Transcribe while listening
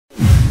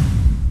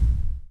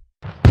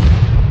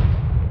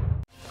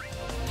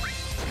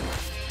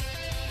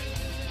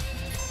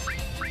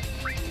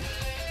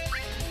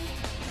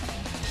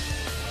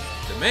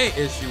main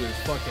issue is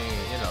fucking,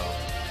 you know,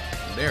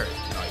 Barrett.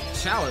 Like,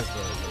 Chow is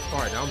the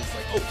part. And I'm just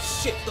like, oh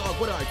shit, dog,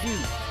 what do I do?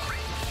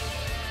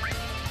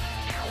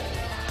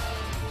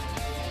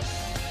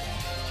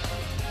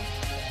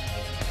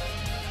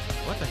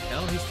 What the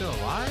hell? He's still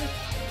alive?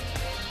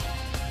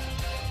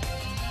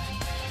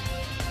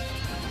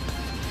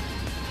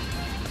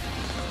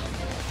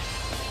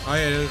 Oh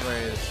yeah, this is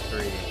right. It's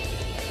 3, 4.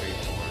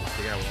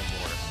 We got one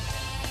more.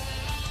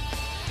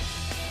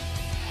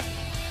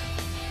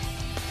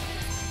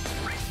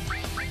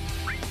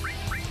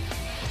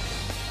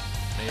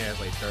 And yeah, it's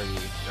like 30K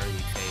on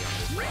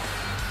this one.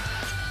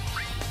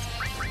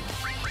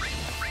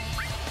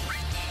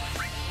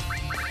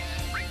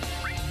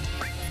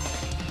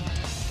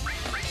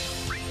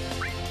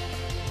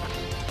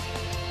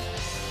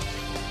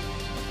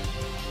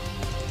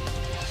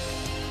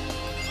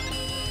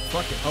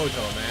 Fucking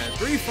Hojo, man.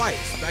 3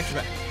 fights back to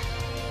back.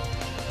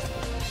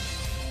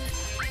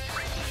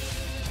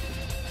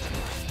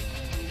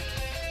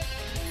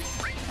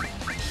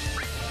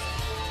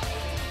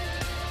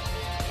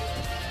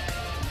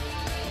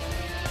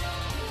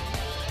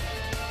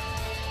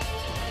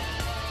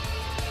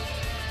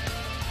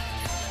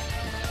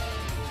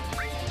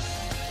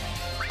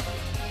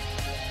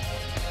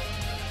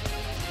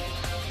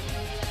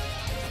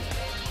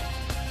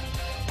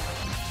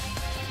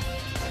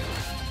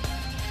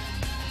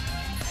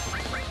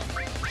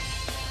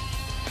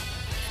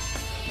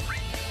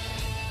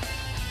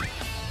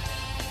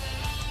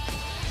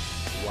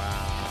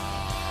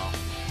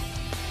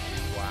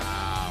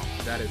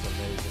 That is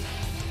amazing.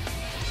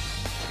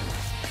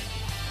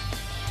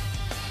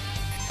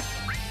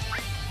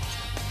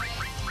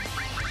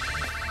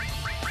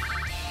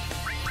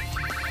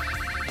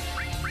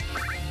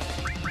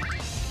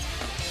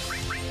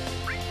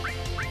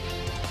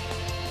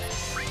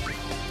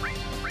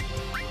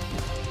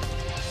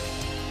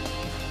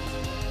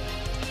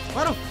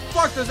 Why the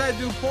fuck does that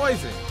do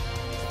poison?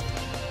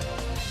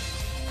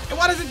 And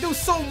why does it do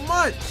so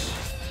much?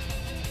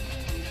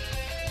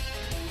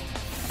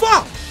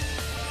 Fuck!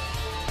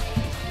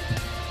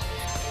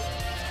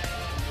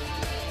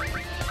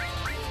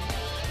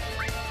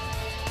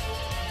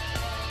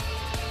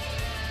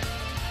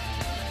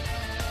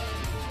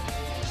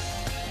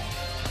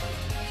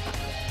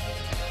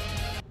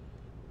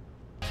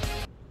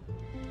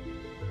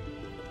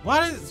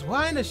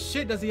 Why in the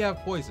shit does he have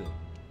poison?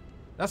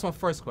 That's my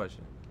first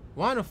question.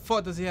 Why in the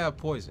fuck does he have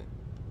poison?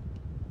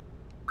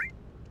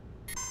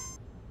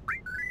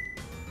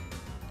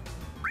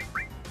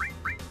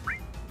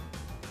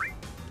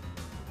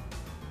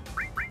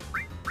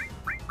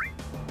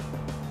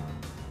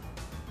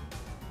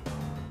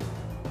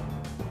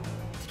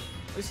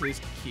 At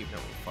least keep him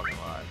fucking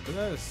alive. Because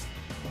that is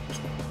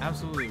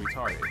absolutely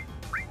retarded.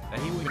 That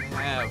he would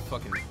have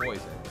fucking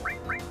poison.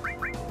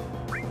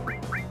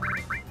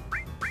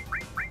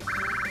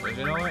 But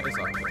you know what? It's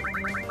all good.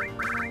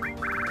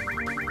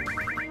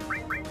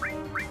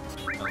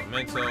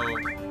 Elemental.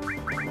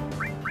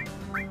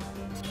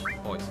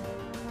 Poison.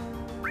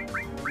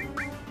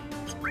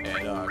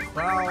 And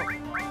Cloud.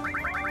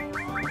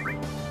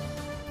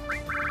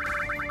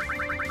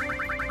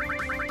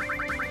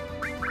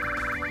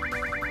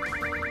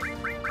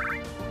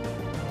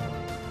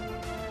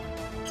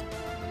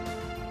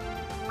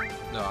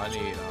 No, I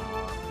need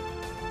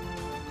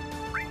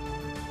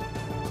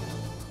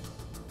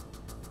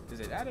is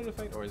it added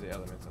effect or is it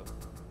elemental?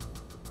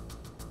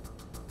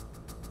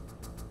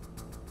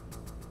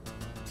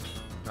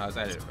 No, it's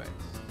added effect.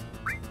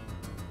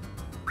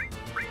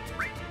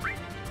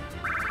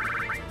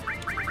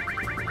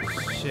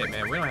 Shit,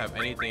 man, we don't have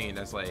anything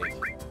that's like.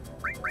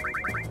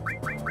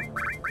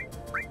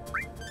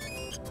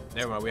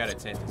 Never mind, we had a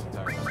tent this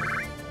entire time.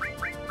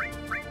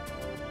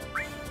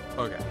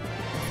 Okay.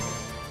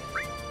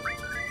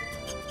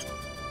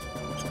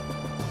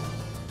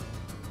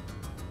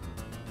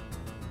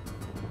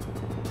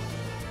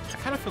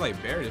 I kind of feel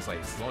like Barrett is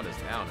like slowing us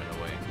down in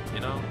a way, you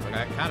know? Like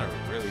I kind of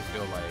really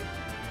feel like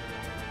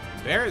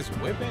Barrett's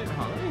whipping.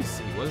 Hold on, let me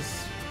see. What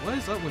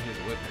is up with his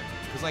whipping?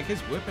 Because like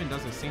his whipping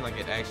doesn't seem like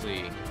it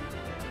actually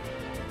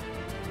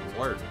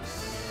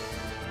works.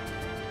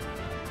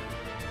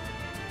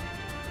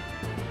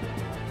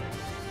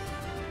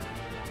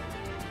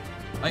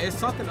 Like it's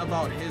something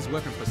about his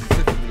weapon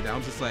specifically that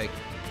I'm just like,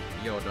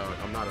 yo, dog,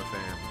 I'm not a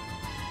fan.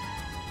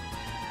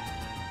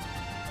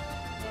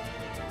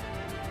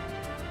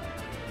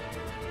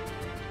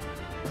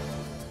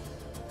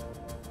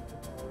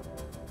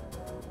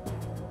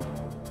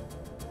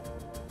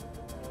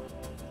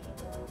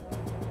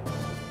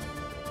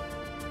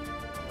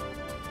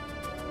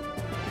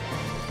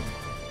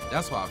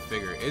 That's what I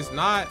figured. It's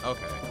not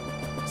okay.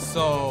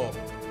 So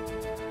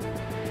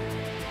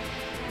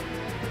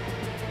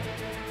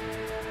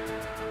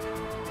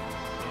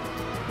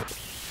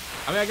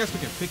I mean, I guess we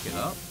can pick it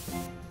up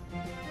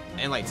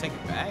and like take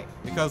it back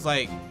because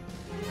like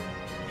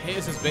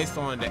his is based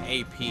on the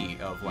AP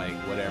of like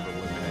whatever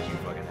weapon that you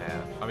fucking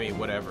have. I mean,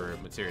 whatever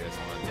material that's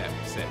on that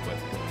set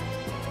weapon.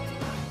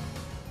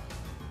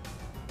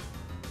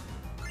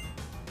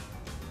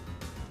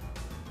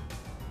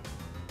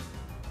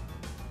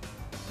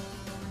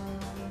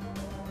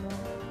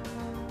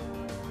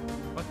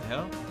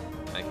 hell?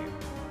 Thank you.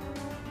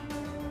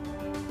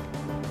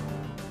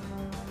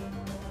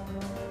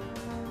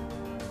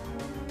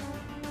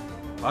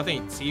 I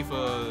think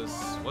Tifa's...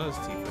 What does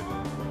Tifa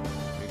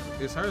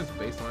do? Is hers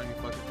based on any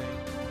fucking thing?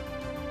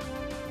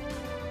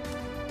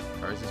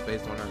 Hers is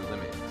based on her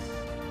limits.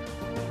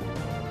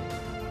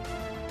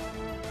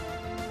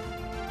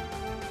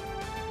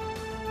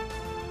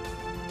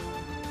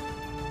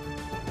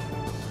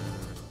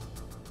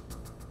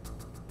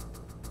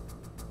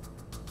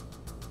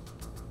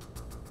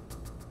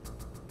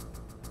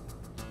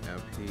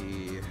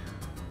 MP...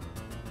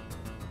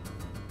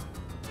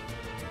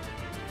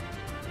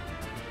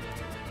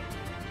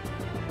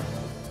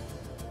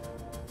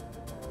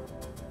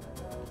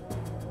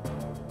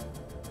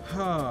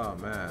 Oh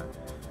man.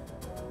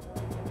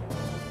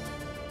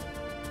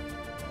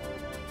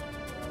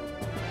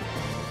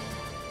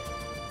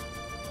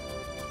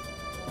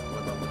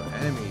 What level of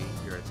enemy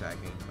you're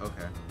attacking?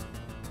 Okay.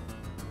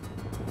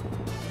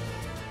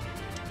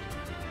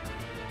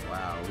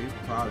 Wow, we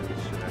probably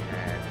should have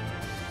had.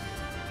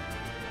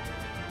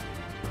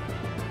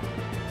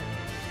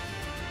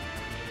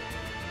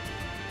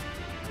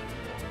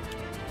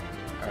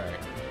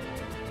 Alright.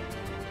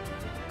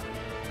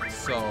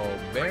 So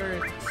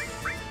Barrett's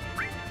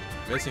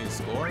missing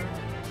score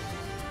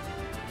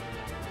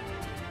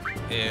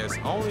is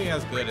only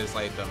as good as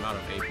like the amount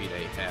of AP that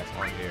he has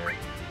on here.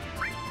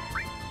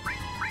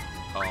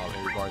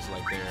 In regards to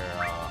like their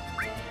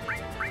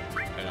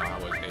you know how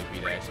much AP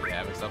they actually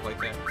have and stuff like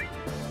that.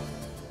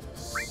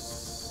 So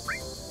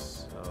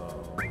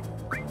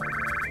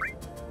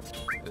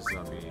this is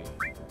gonna be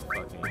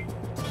fucking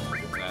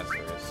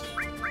disastrous.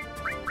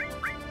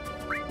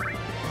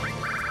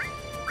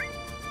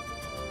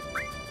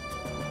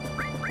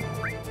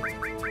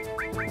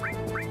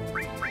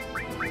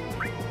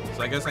 So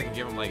I guess I can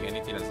give him like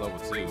anything that's level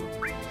 2.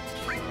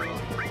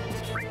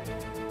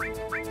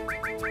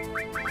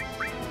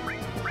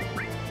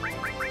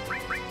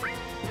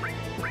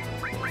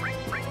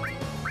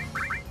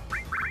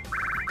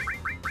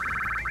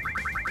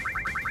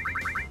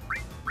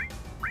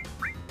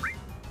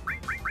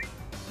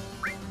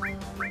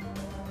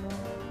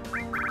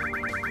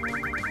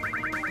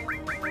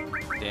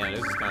 Damn,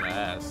 this is kind of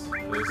ass.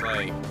 It's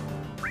like,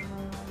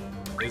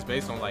 it's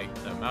based on like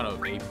the amount of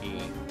AP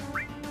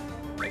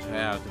that you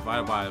have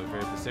divided by a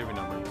very specific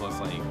number plus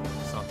like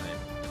something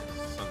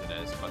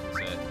that is fucking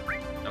set.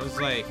 I was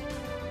like,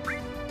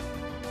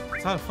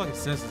 what type of fucking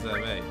sense does that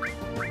make?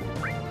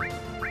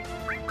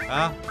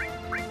 Huh?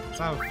 What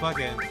type of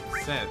fucking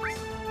sense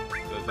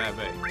does that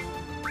make?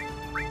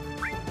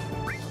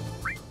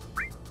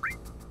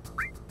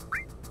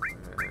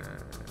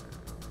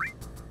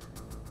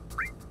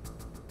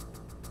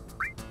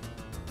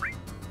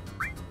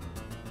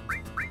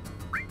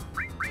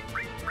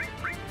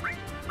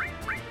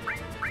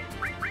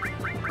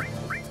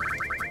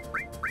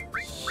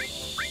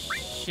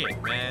 Shit,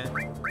 man.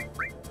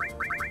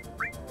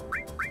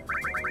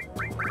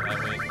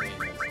 Everything is like,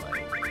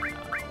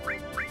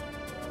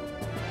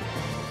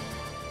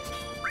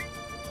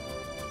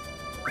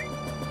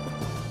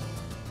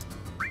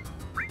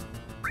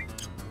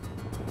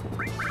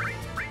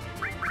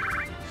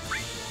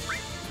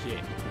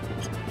 shit.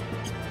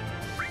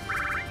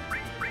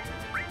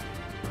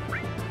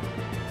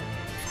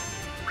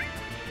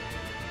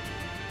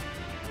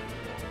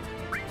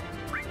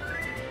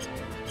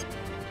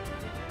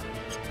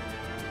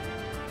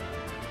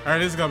 Alright,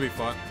 this is gonna be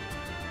fun.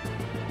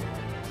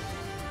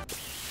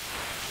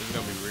 This is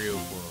gonna be real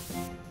fun.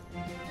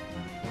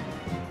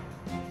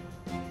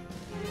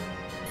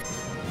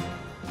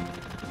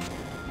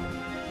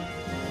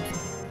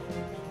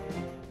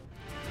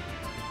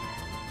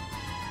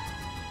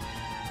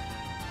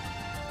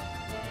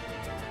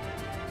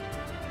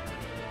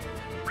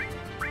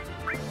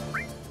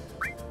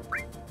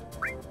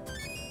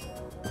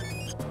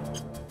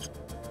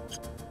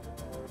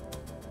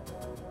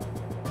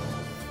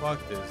 Fuck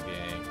this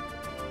game.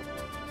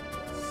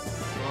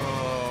 So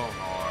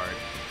hard.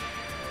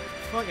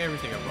 Fuck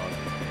everything about this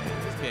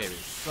game. This game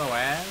is so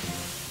ass.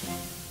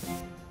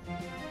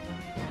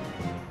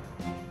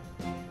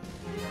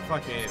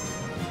 Fucking.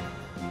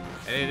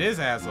 And it is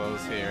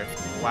assholes here.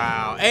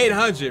 Wow.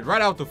 800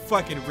 right out the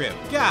fucking rip.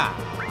 God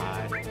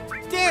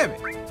damn it.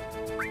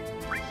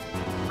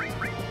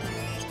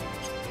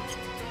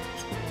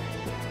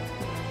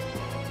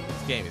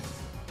 This game is.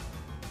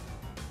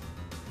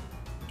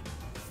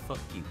 Fuck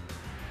you.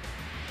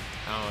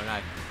 Oh, and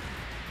I.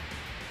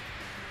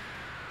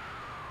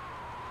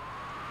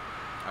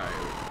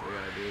 Alright, we're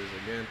gonna do this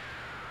again.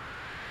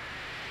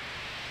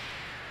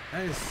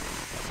 That is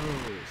so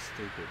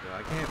stupid, though.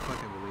 I can't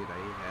fucking believe that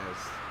he has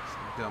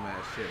some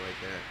dumbass shit like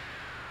that.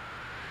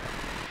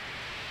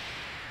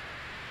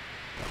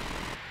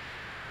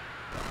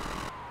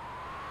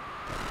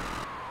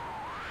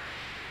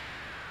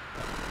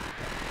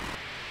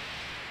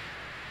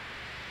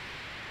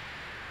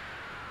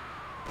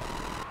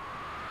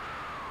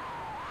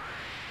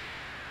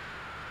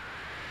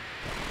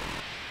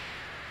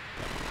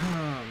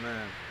 Oh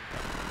man.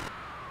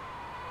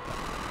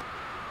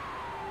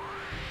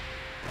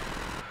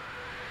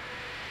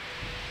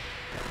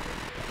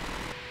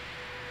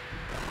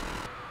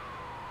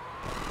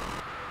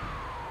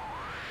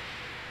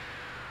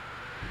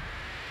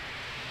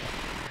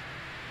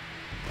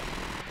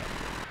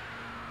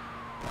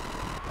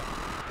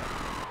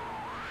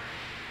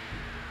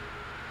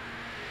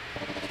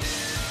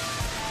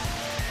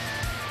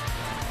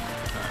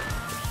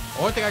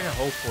 Only thing I can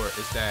hope for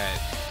is that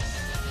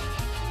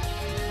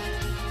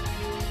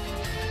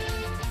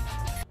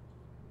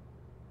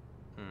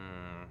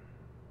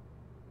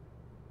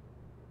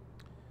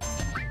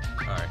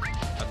alright,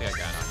 I think I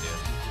got an idea.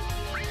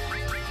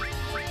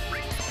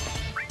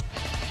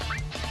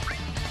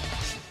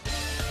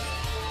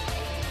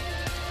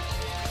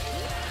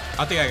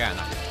 I think I got an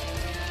idea.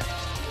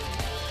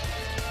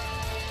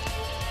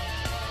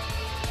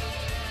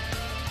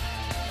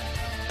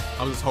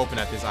 I'm just hoping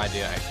that this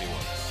idea actually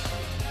works.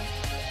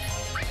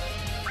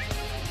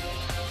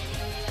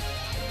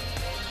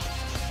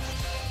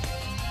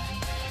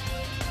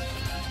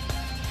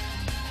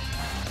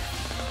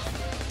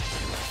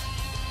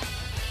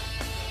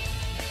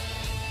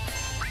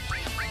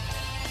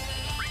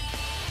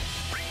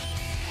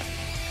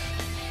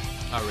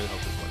 I really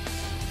hope this works.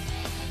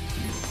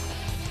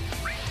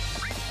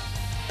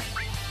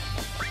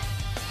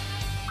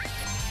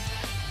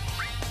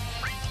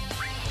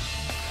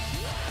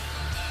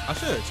 I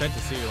should have checked to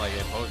see like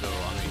if Hojo,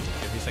 I mean,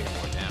 if he's taking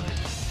more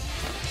damage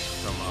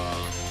from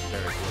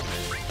various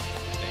weapons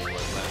than he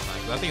was last time.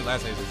 Because I think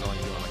last time he was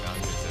only doing like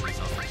 170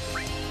 something.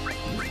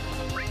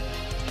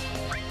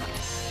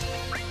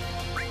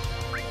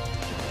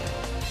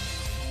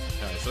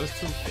 Alright, so it's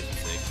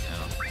 256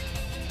 now.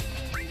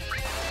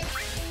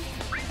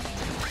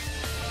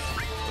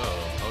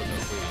 Hojo,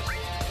 please.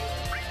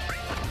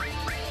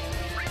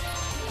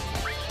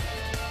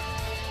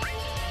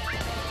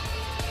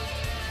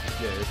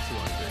 Yeah, it's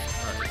 200.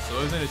 Alright, so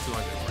it's in the 200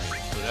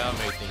 range, so that'll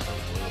make things a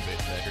little bit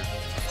better.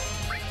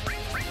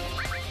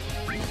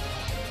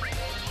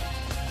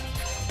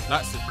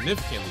 Not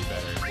significantly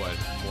better, but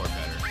more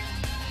better.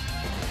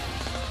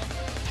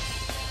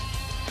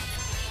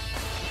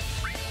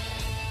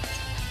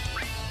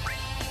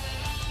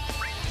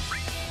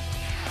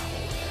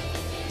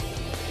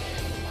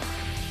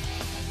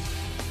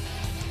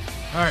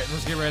 Alright,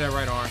 let's get rid of that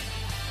right arm.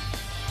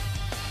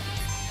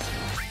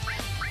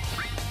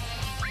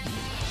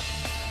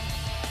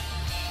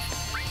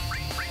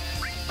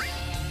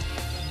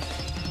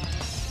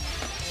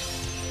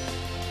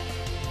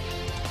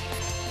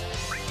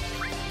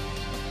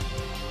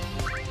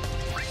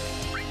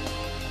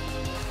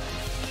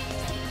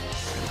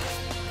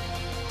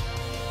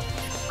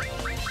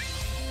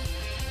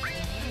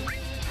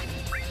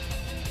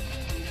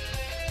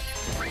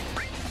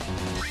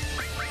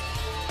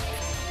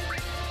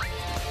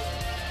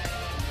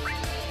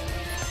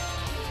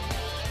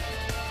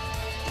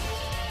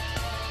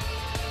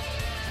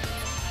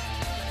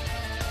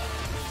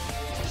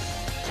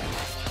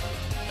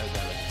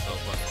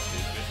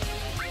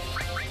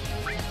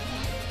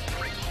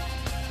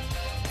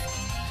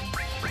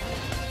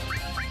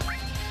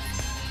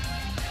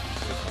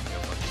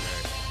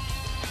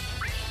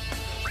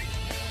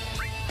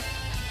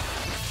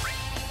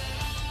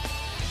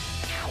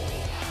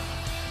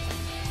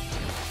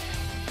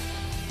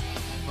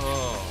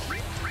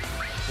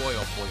 Boy,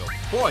 oh boy, oh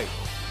boy!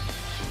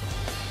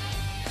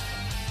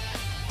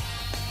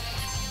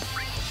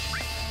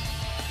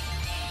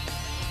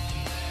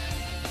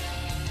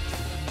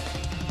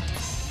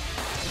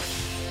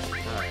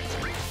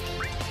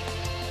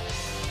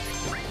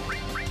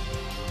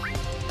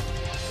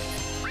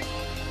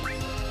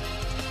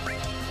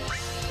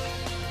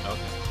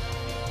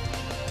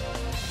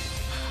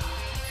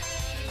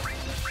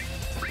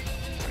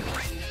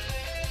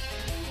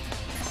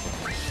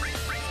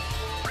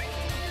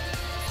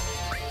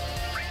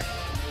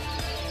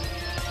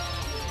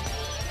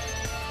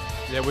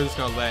 Yeah, we're just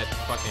gonna let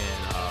fucking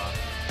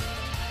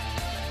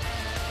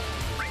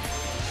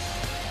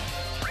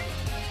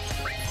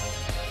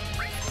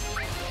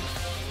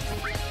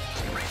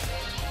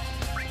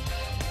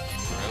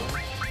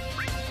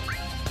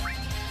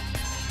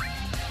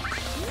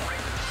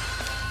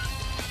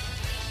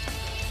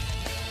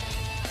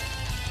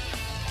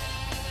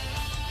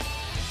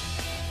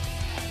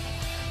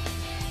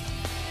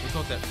we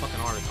thought that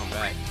fucking arm to come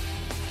back.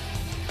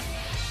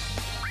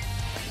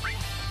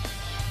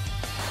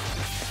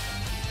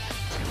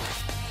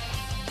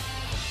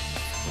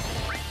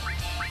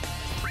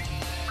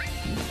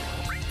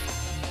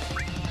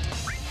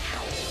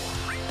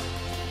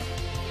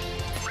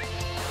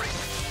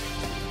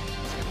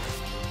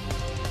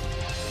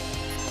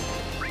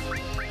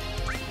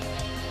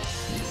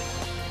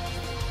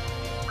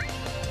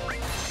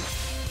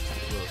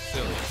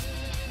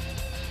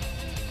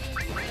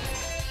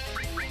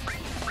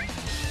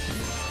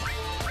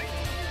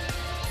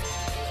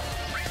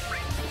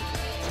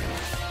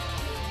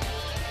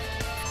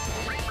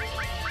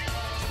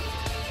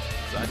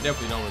 I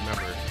definitely don't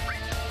remember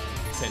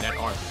saying that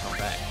arm to come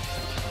back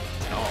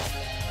at all.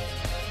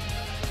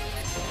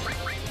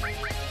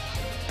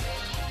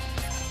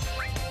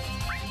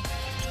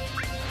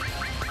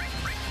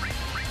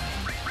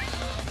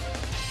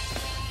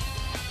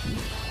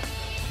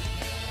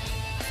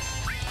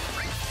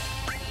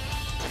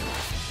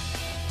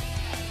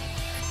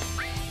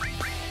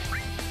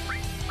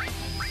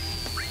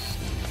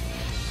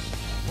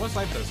 What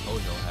life does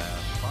Hojo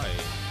have?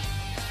 Probably.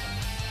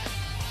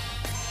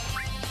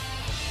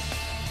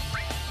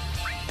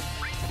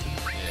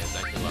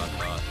 what I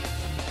thought.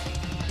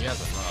 He has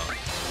enough.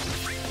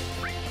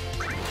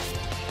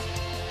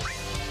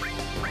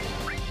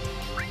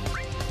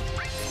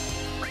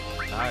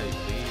 Die,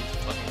 please.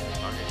 Fucking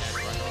target that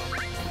right on.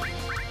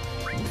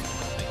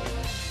 Thank you.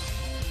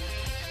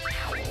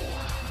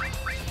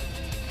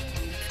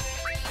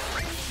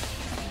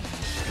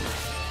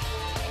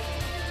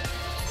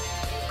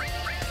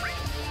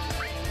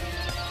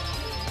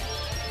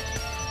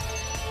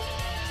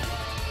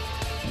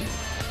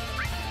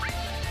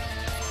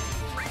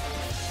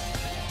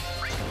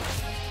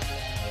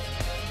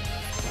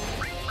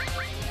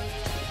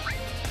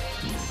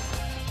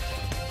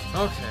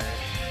 Okay.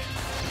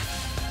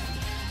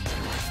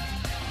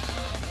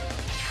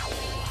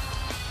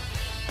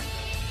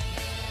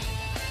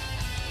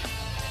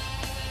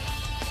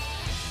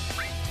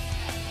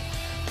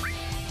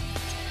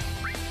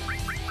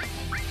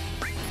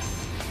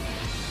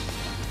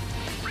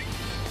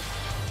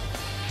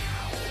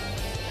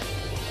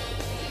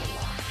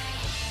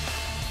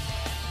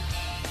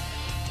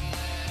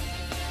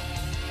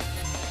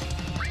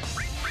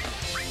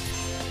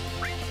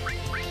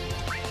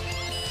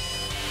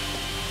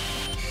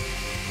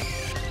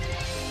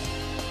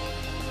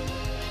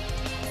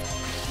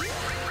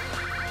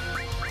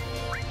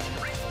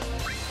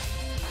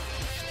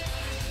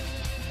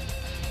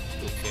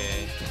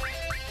 Okay.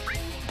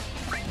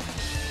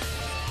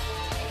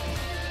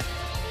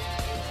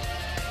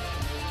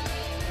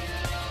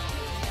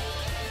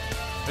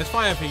 It's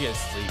fine if he gets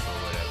sleep or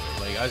whatever.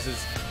 Like, I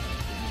just,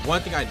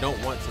 one thing I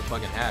don't want to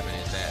fucking happen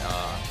is that,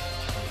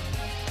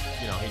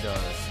 you know, he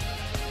does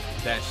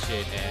that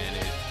shit and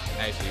it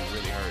actually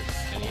really hurts.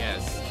 And he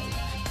has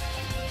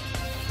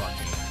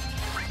fucking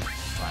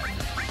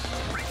silence.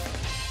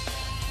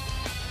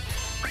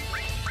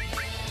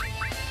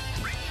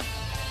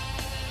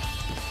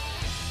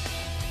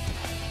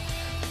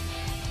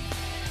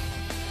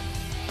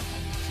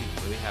 Does he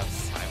really have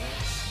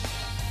silence?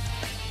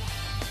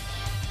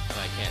 And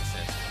I can't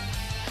sense it.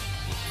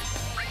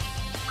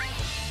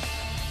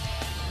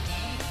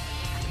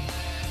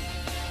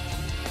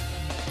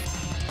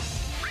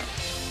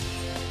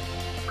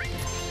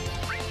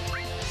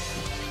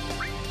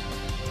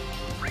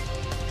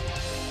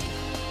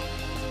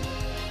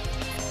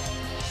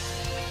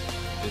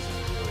 This is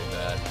really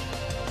bad.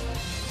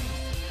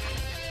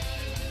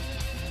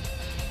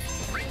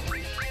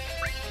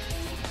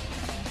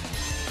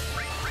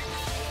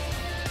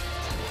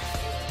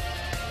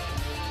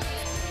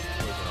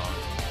 Moving on.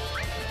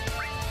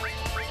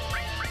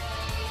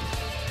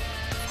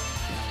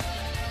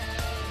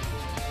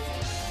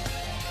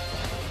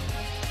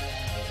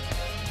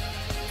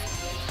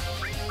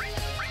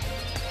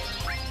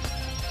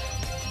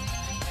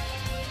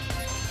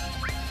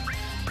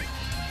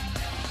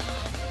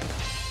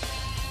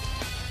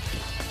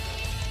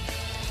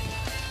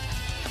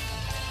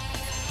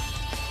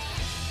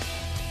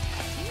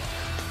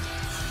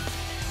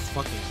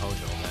 Fucking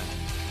Hojo, man.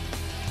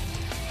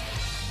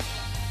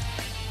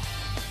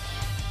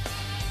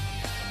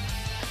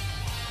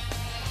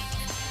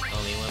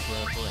 Only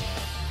 1.4,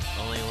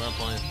 yeah. Only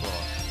 1.4.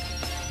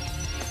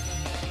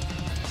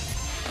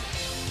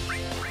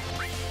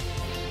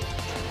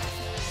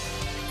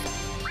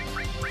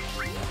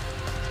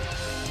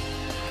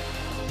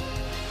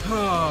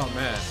 Oh,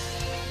 man.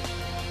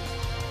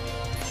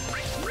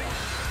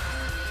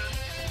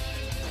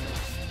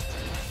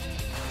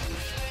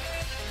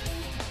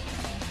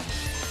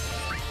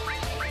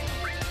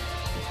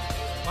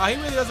 Wow, he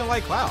really doesn't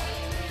like Cloud.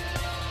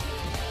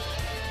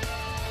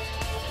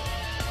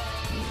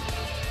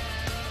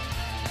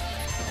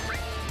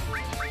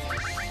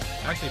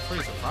 Actually,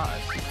 pretty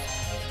surprised.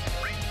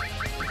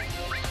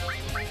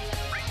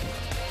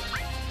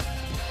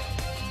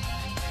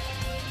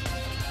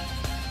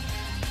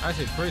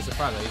 Actually, pretty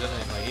surprised that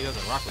he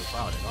doesn't rock with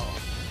Cloud at all,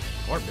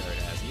 or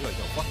Barrett ass. He's like,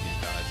 yo, fuck these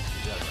guys.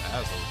 These guys are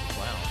assholes and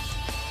clowns.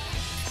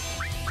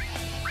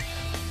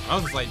 I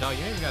was just like, dog,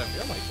 you ain't even gotta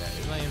feel like that.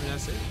 It's not even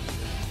that serious.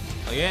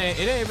 Like, it ain't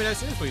even that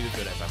serious for you to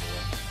feel that type of way.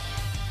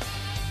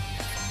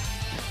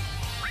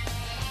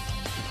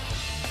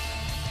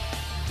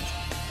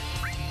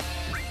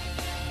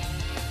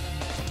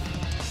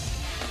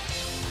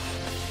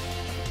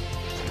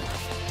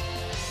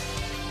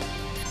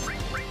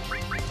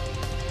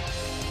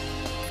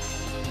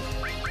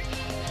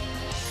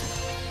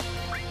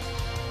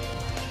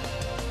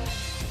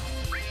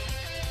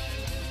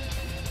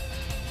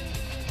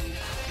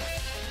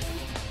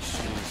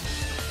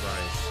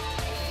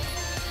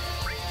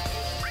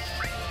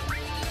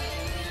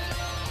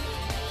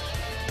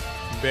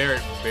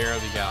 Barrett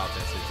barely got out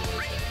that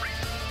situation.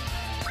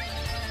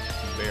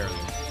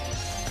 Barely.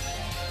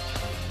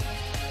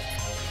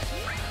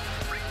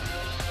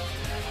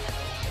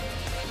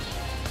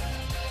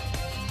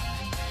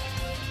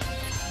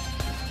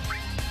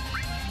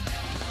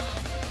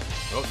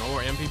 Oh, no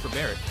more MP for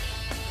Barrett.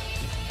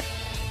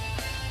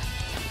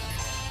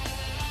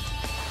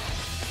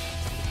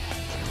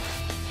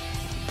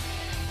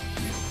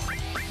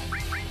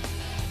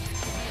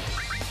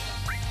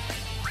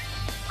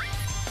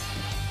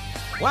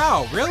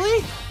 Wow,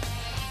 really?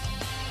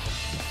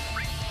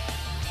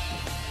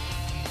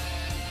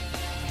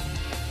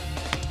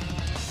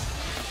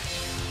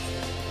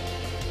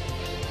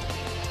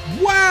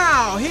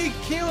 Wow, he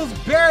kills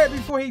Barrett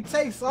before he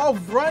takes off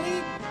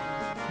running?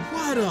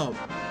 What a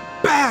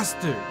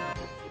bastard!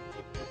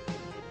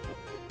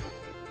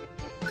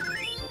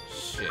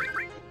 Shit.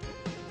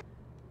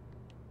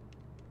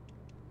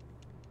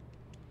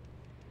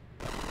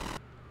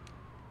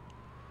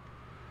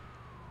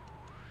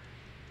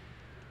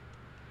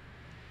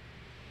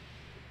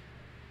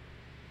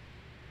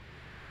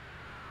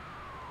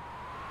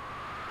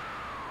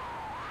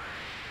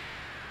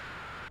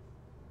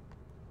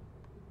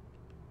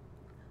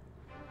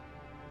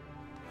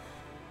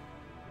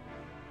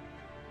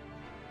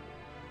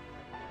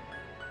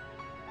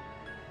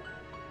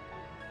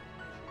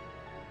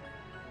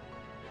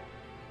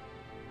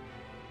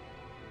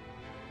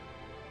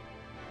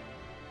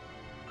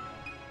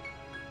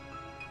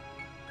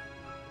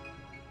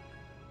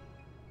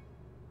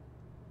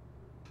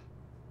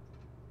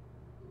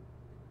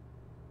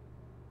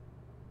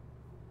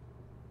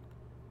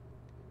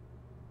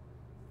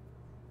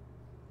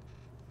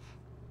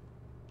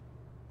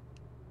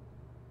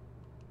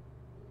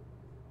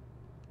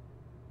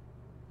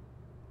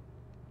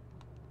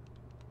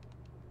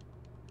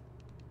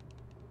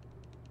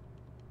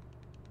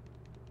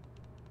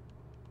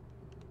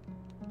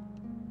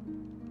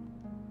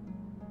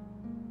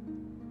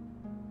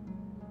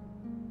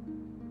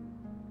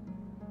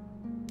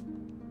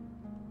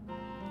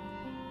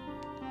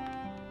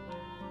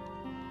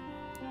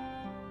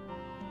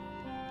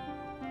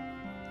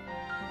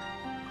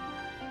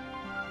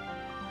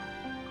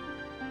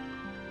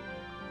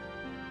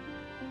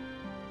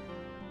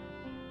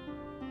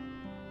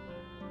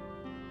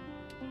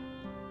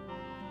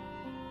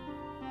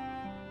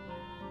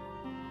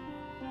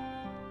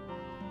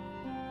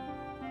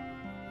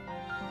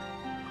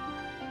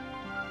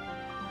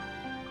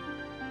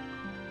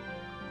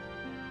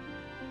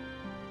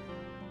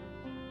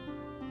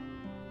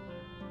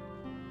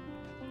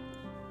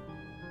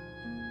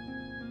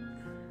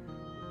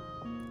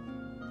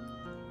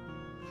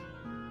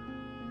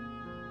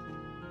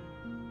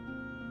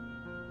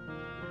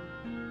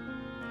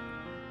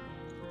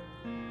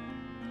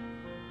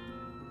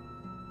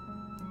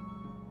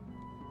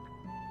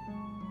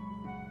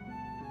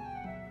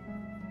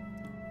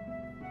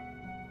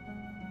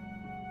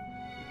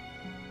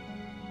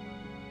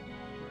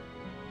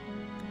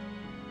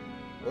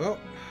 Well,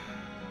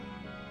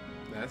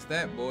 that's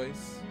that,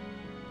 boys.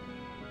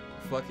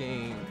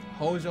 Fucking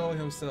Hojo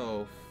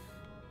himself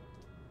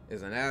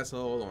is an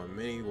asshole on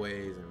many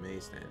ways and many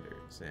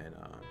standards, and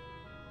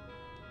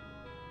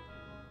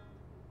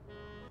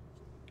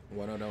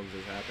one of them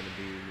just happened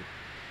to be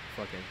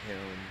fucking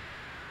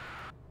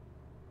him.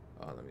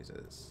 Oh, let me say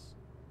this.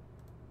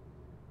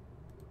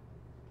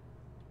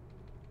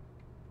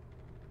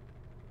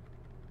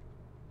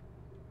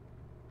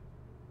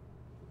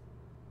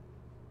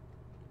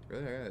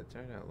 Really? I gotta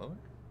turn that lower?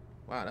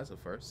 Wow, that's a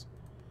first.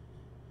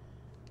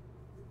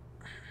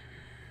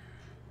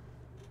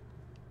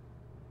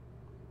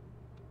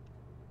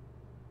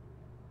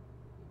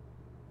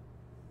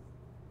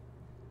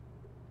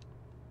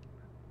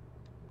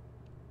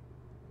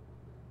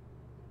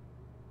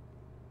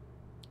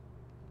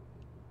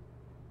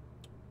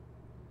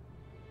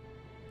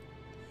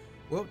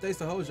 Well, thanks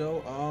to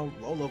Hojo,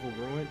 low level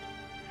ruined.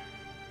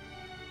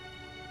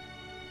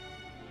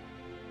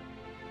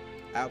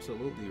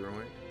 Absolutely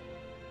ruined.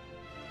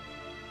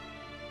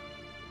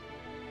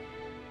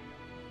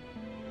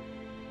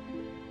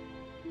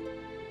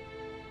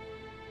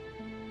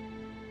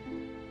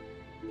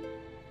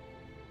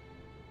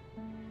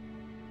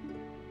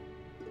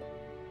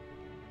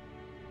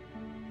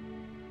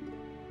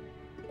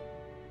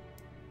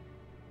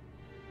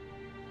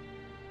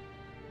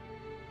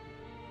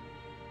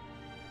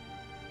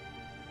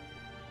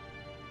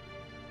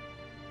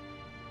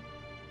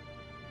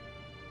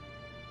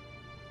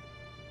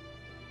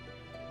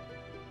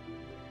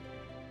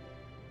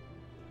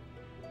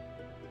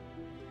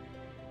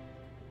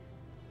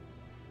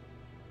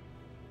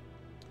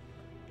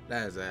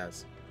 That is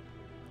ass.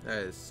 That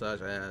is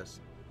such ass.